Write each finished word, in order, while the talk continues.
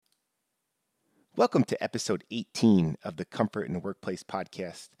Welcome to episode 18 of the Comfort in the Workplace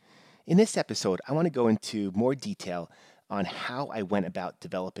podcast. In this episode, I want to go into more detail on how I went about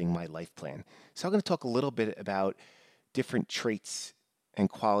developing my life plan. So, I'm going to talk a little bit about different traits and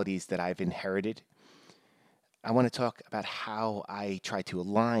qualities that I've inherited. I want to talk about how I try to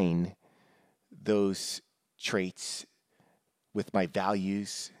align those traits with my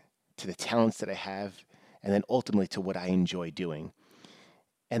values, to the talents that I have, and then ultimately to what I enjoy doing.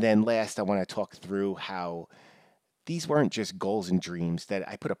 And then last, I want to talk through how these weren't just goals and dreams, that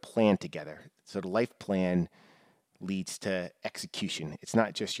I put a plan together. So the life plan leads to execution. It's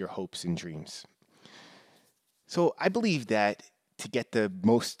not just your hopes and dreams. So I believe that to get the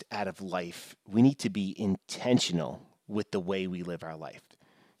most out of life, we need to be intentional with the way we live our life.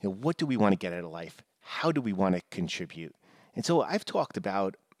 What do we want to get out of life? How do we want to contribute? And so I've talked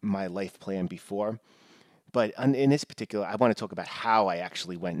about my life plan before, but in this particular, I want to talk about how I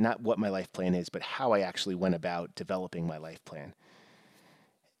actually went, not what my life plan is, but how I actually went about developing my life plan.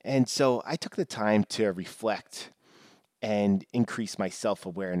 And so I took the time to reflect and increase my self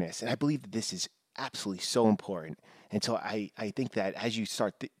awareness. And I believe that this is absolutely so important. And so I think that as you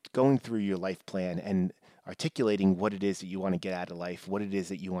start going through your life plan and articulating what it is that you want to get out of life, what it is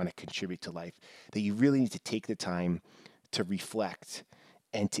that you want to contribute to life, that you really need to take the time to reflect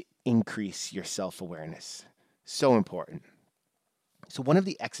and to increase your self awareness. So important. So, one of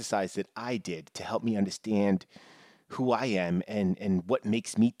the exercises that I did to help me understand who I am and what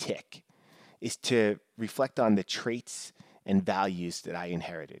makes me tick is to reflect on the traits and values that I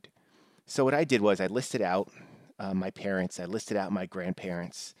inherited. So, what I did was I listed out my parents, I listed out my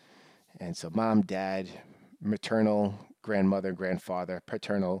grandparents. And so, mom, dad, maternal, grandmother, grandfather,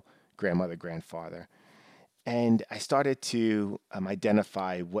 paternal, grandmother, grandfather. And I started to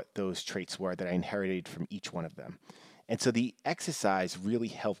identify what those traits were that I inherited from each one of them. And so the exercise really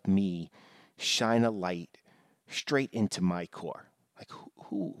helped me shine a light straight into my core. Like,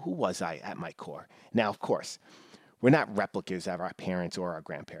 who was I at my core? Now, of course, we're not replicas of our parents or our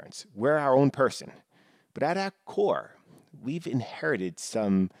grandparents. We're our own person. But at our core, we've inherited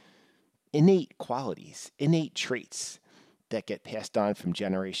some innate qualities, innate traits that get passed on from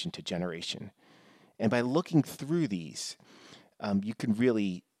generation to generation. And by looking through these, you can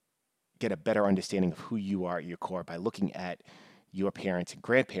really get a better understanding of who you are at your core by looking at your parents and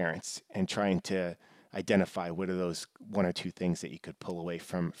grandparents and trying to identify what are those one or two things that you could pull away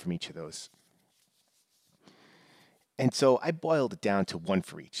from each of those. And so I boiled it down to one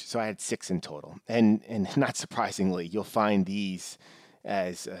for each. So I had six in total. And not surprisingly, you'll find these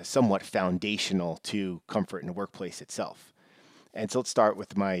as somewhat foundational to comfort in the workplace itself. And so let's start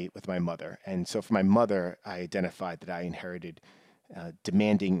with my mother. And so for my mother, I identified that I inherited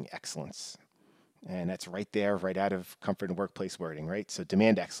demanding excellence. And that's right there, right out of comfort and workplace wording, right? So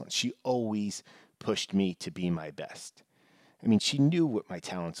demand excellence. She always pushed me to be my best. I mean, she knew what my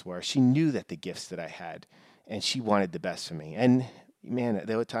talents were. She knew that the gifts that I had, and she wanted the best for me. And man,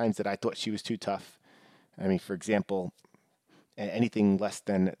 there were times that I thought she was too tough. I mean, for example, anything less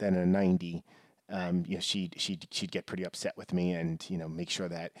than a 90, she'd get pretty upset with me, and make sure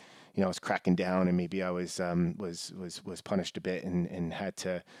that I was cracking down, and maybe I was punished a bit and had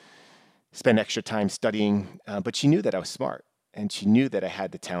to spend extra time studying. But she knew that I was smart, and she knew that I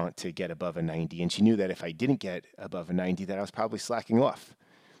had the talent to get above a 90, and she knew that if I didn't get above a 90, that I was probably slacking off.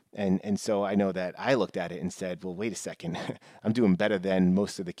 And so I know that I looked at it and said, well, wait a second, I'm doing better than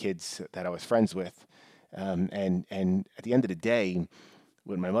most of the kids that I was friends with. And at the end of the day,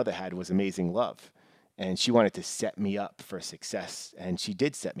 what my mother had was amazing love. And she wanted to set me up for success. And she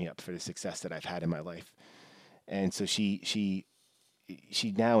did set me up for the success that I've had in my life. And so she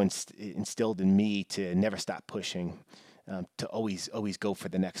now instilled in me to never stop pushing, to always go for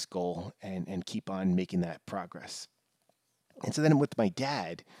the next goal and keep on making that progress. And so then with my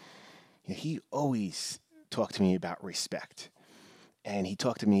dad, he always talked to me about respect. And he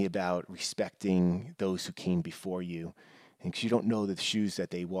talked to me about respecting those who came before you. And 'cause you don't know the shoes that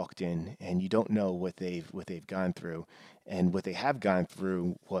they walked in, and you don't know what they've gone through. And what they have gone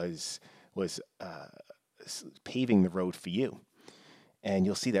through was paving the road for you. And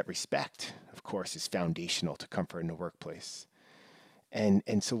you'll see that respect, of course, is foundational to comfort in the workplace.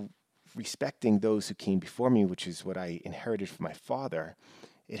 And so respecting those who came before me, which is what I inherited from my father,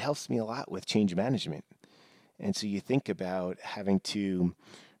 it helps me a lot with change management. And so you think about having to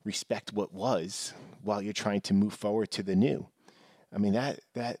respect what was while you're trying to move forward to the new. I mean that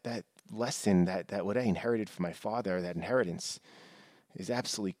lesson, that what I inherited from my father, that inheritance, is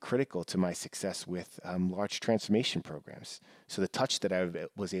absolutely critical to my success with large transformation programs. So the touch that I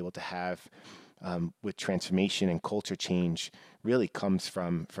was able to have with transformation and culture change really comes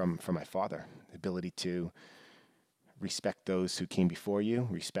from my father, ability to respect those who came before you,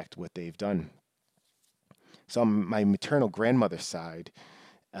 respect what they've done. So on my maternal grandmother's side,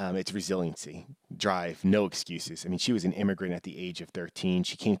 it's resiliency, drive, no excuses. I mean, she was an immigrant at the age of 13.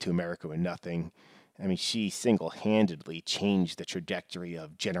 She came to America with nothing. I mean, she single-handedly changed the trajectory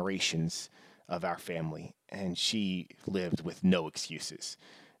of generations of our family, and she lived with no excuses.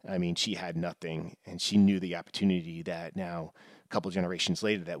 I mean, she had nothing, and she knew the opportunity that now, a couple generations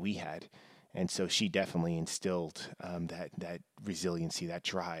later, that we had. And so she definitely instilled that resiliency, that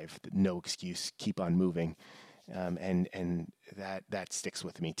drive, that no excuse, keep on moving, and that sticks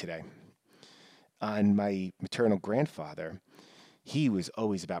with me today. On my maternal grandfather, he was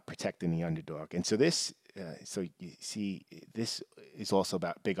always about protecting the underdog, and so you see, this is also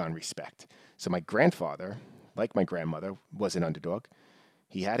about big on respect. So my grandfather, like my grandmother, was an underdog.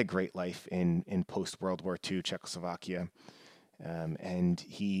 He had a great life in post World War II Czechoslovakia, and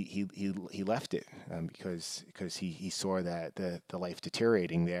he left it because he saw that the life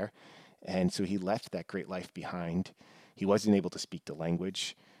deteriorating there, and so he left that great life behind. He wasn't able to speak the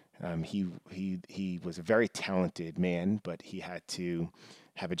language. He was a very talented man, but he had to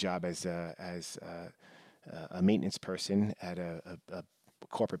have a job as a maintenance person at a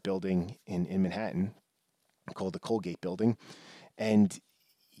corporate building in Manhattan called the Colgate Building, and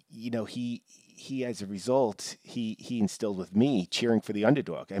he as a result he instilled with me cheering for the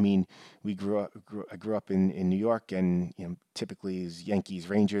underdog. I mean, I grew up in New York, and typically as Yankees,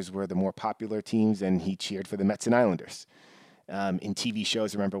 Rangers were the more popular teams, and he cheered for the Mets and Islanders. In TV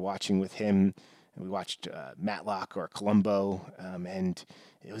shows, I remember watching with him. We watched Matlock or Columbo, and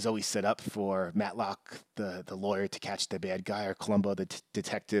it was always set up for Matlock, the lawyer, to catch the bad guy, or Columbo, the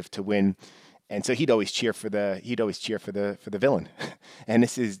detective, to win. And so he'd always cheer for the villain. And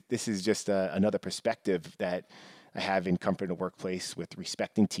this is just another perspective that I have in Comfort in the Workplace, with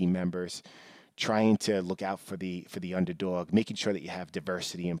respecting team members, trying to look out for the underdog, making sure that you have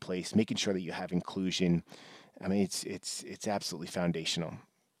diversity in place, making sure that you have inclusion. I mean, it's absolutely foundational.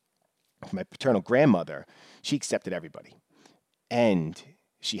 My paternal grandmother, she accepted everybody, and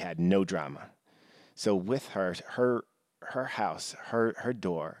she had no drama. So with her house, her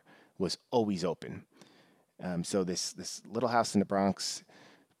door was always open. So this little house in the Bronx,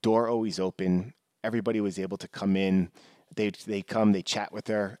 door always open. Everybody was able to come in. They come, they chat with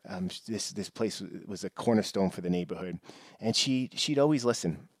her. This place was a cornerstone for the neighborhood, and she'd always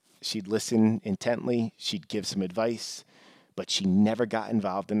listen. She'd listen intently. She'd give some advice, but she never got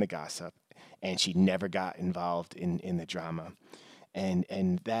involved in the gossip, and she never got involved in the drama.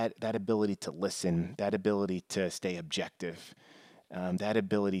 And that ability to listen, that ability to stay objective, that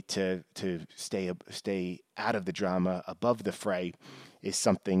ability to stay out of the drama, above the fray, is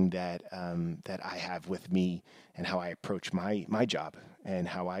something that I have with me, and how I approach my job, and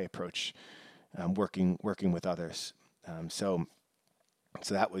how I approach working with others. So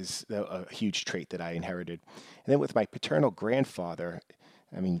that was a huge trait that I inherited. And then with my paternal grandfather,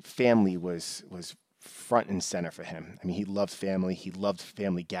 I mean, family was front and center for him. I mean, he loved family. He loved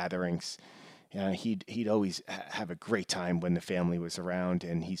family gatherings. He'd always have a great time when the family was around,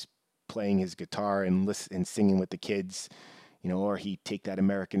 and he's playing his guitar and singing with the kids, or he'd take that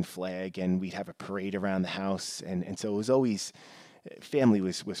American flag, and we'd have a parade around the house, and so it was always, family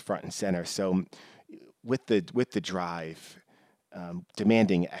was front and center. So with the drive,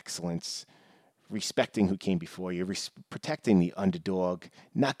 demanding excellence, respecting who came before you, protecting the underdog,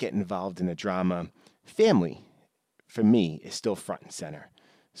 not getting involved in the drama, family for me is still front and center.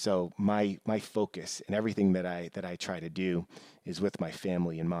 So my focus and everything that I try to do is with my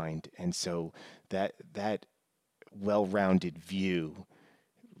family in mind, and so that well-rounded view,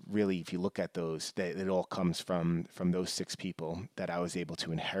 really, if you look at those, that it all comes from those six people that I was able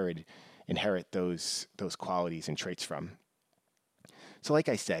to inherit those qualities and traits from. So, like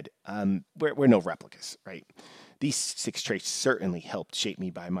I said, we're no replicas, right? These six traits certainly helped shape me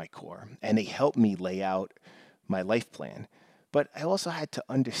by my core, and they helped me lay out my life plan. But I also had to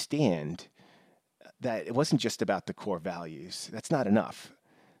understand that it wasn't just about the core values. That's not enough.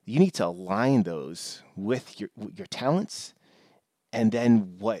 You need to align those with your talents, and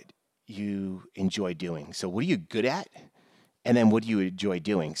then what you enjoy doing. So, what are you good at? And then what do you enjoy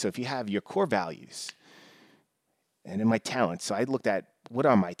doing? So, if you have your core values and then my talents, so I looked at, what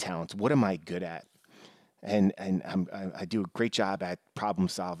are my talents? What am I good at? I do a great job at problem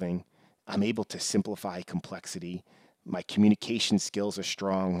solving. I'm able to simplify complexity. My communication skills are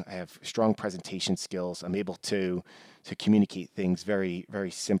strong. I have strong presentation skills. I'm able to communicate things very,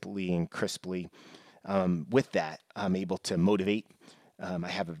 very simply and crisply. With that, I'm able to motivate. I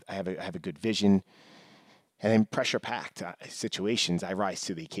have a good vision, And then pressure-packed situations, I rise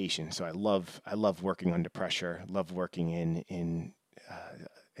to the occasion. So I love working under pressure. Love working in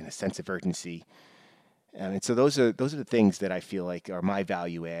a sense of urgency. And so those are the things that I feel like are my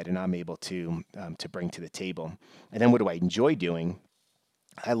value add, and I'm able to bring to the table. And then what do I enjoy doing?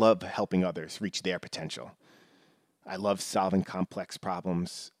 I love helping others reach their potential. I love solving complex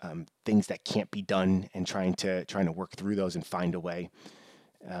problems, things that can't be done, and trying to work through those and find a way.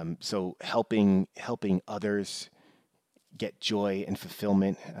 So helping others get joy and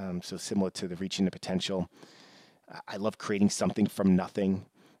fulfillment. So similar to the reaching the potential. I love creating something from nothing.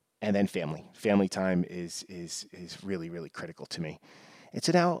 And then family. Family time is really, really critical to me. And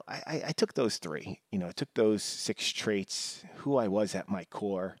so now I took those three. I took those six traits, who I was at my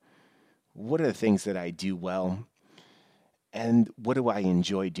core, what are the things that I do well, and what do I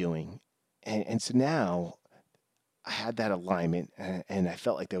enjoy doing. And so now I had that alignment, and I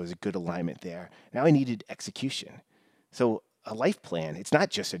felt like there was a good alignment there. Now I needed execution. So a life plan, it's not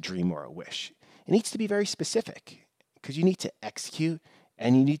just a dream or a wish. It needs to be very specific because you need to execute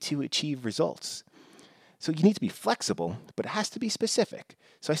and you need to achieve results. So you need to be flexible, but it has to be specific.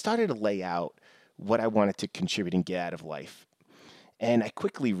 So I started to lay out what I wanted to contribute and get out of life. And I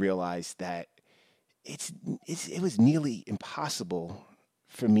quickly realized that it was nearly impossible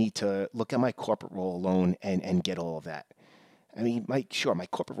for me to look at my corporate role alone and get all of that. I mean, my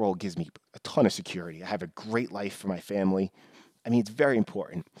corporate role gives me a ton of security. I have a great life for my family. I mean, it's very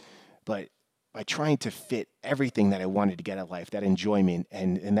important. But by trying to fit everything that I wanted to get out of life, that enjoyment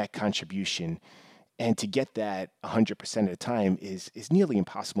and that contribution, and to get that 100% of the time is nearly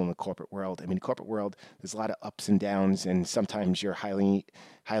impossible in the corporate world. I mean, corporate world, there's a lot of ups and downs, and sometimes you're highly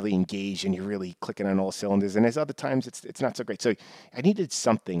engaged and you're really clicking on all cylinders, and there's other times it's not so great. So I needed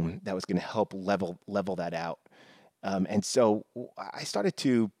something that was going to help level that out. And so I started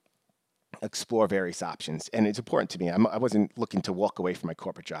to explore various options, and it's important to me. I wasn't looking to walk away from my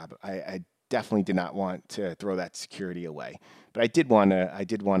corporate job. I definitely did not want to throw that security away, but I did want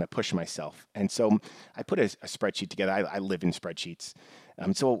to push myself, and so I put a spreadsheet together. I live in spreadsheets,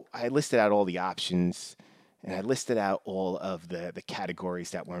 so I listed out all the options, and I listed out all of the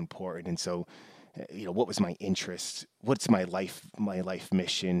categories that were important, and so. What was my interest? What's my life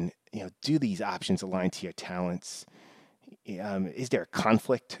mission? Do these options align to your talents? Is there a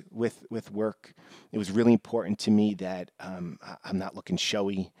conflict with work? It was really important to me that I'm not looking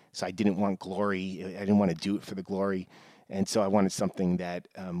showy, so I didn't want glory. I didn't want to do it for the glory, and so I wanted something that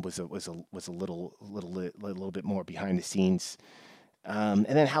was a little bit more behind the scenes. And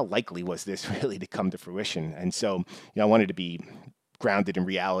then how likely was this really to come to fruition? And so I wanted to be grounded in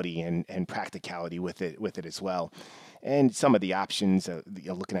reality and practicality with it as well. And some of the options,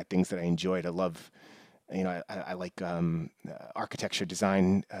 looking at things that I enjoyed, I love I like architecture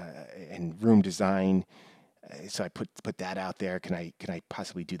design and room design. So I put that out there. Can I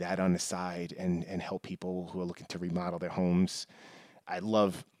possibly do that on the side and help people who are looking to remodel their homes? I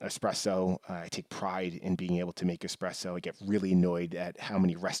love espresso. I take pride in being able to make espresso. I get really annoyed at how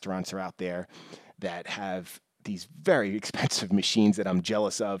many restaurants are out there that have these very expensive machines that I'm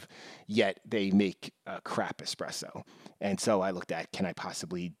jealous of, yet they make a crap espresso. And so I looked at, can I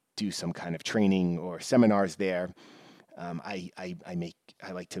possibly do some kind of training or seminars there? I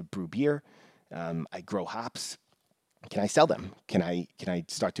like to brew beer. I grow hops. Can I sell them? Can I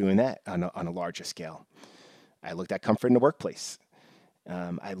start doing that on a larger scale? I looked at comfort in the workplace.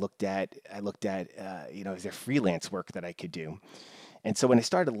 I looked at is there freelance work that I could do? And so when I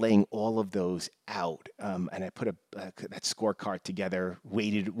started laying all of those out, and I put that scorecard together,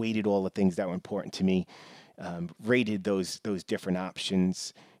 weighted all the things that were important to me, rated those different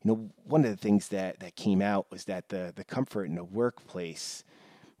options. One of the things that came out was that the comfort in the workplace,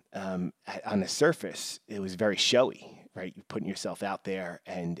 on the surface, it was very showy, right? You're putting yourself out there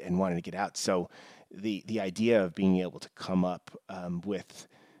and wanting to get out. So the idea of being able to come up with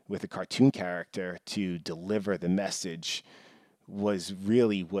a cartoon character to deliver the message was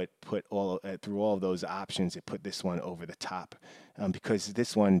really what put all through all of those options. It put this one over the top, because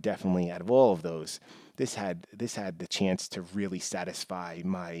this one definitely, out of all of those, this had the chance to really satisfy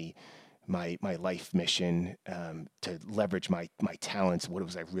my life mission, to leverage my talents. What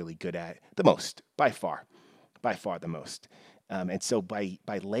was I really good at the most, by far the most. And so by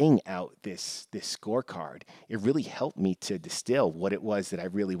laying out this scorecard, it really helped me to distill what it was that I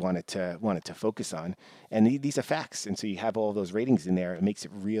really wanted to focus on. And these are facts. And so you have all those ratings in there. It makes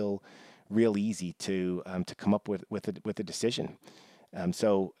it real easy to come up with a decision.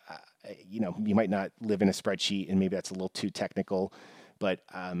 You might not live in a spreadsheet, and maybe that's a little too technical, but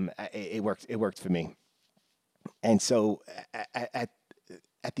it worked. It worked for me. And so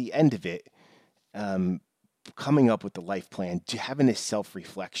at the end of it, um, coming up with the life plan, having this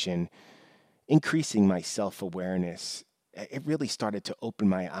self-reflection, increasing my self-awareness, it really started to open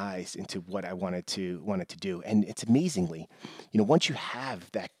my eyes into what I wanted to do. And it's amazingly, once you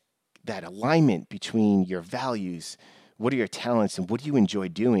have that alignment between your values, what are your talents, and what do you enjoy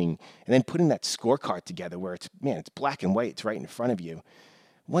doing, and then putting that scorecard together where it's black and white, it's right in front of you.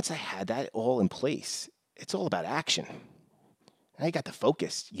 Once I had that all in place, it's all about action. Now you got the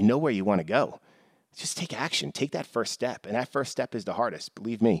focus. You know where you want to go. Just take action. Take that first step, and that first step is the hardest.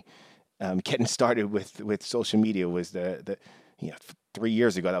 Believe me. Getting started with social media was the 3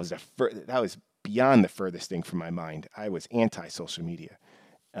 years ago. That was beyond the furthest thing from my mind. I was anti social media,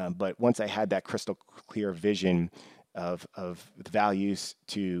 but once I had that crystal clear vision of the values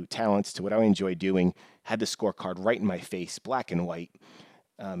to talents to what I enjoy doing, had the scorecard right in my face, black and white.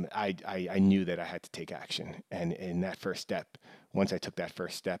 I knew that I had to take action, and in that first step, once I took that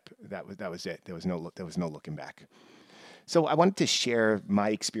first step, that was it. There was no looking back. So I wanted to share my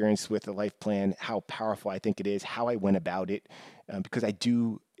experience with the life plan, how powerful I think it is, how I went about it, because I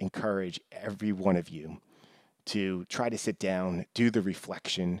do encourage every one of you to try to sit down, do the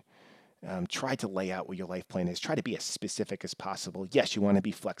reflection, try to lay out what your life plan is, try to be as specific as possible. Yes, you want to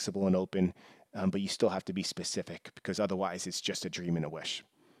be flexible and open, but you still have to be specific because otherwise it's just a dream and a wish.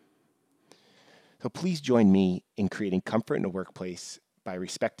 So please join me in creating comfort in the workplace by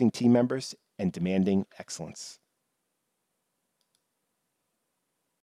respecting team members and demanding excellence.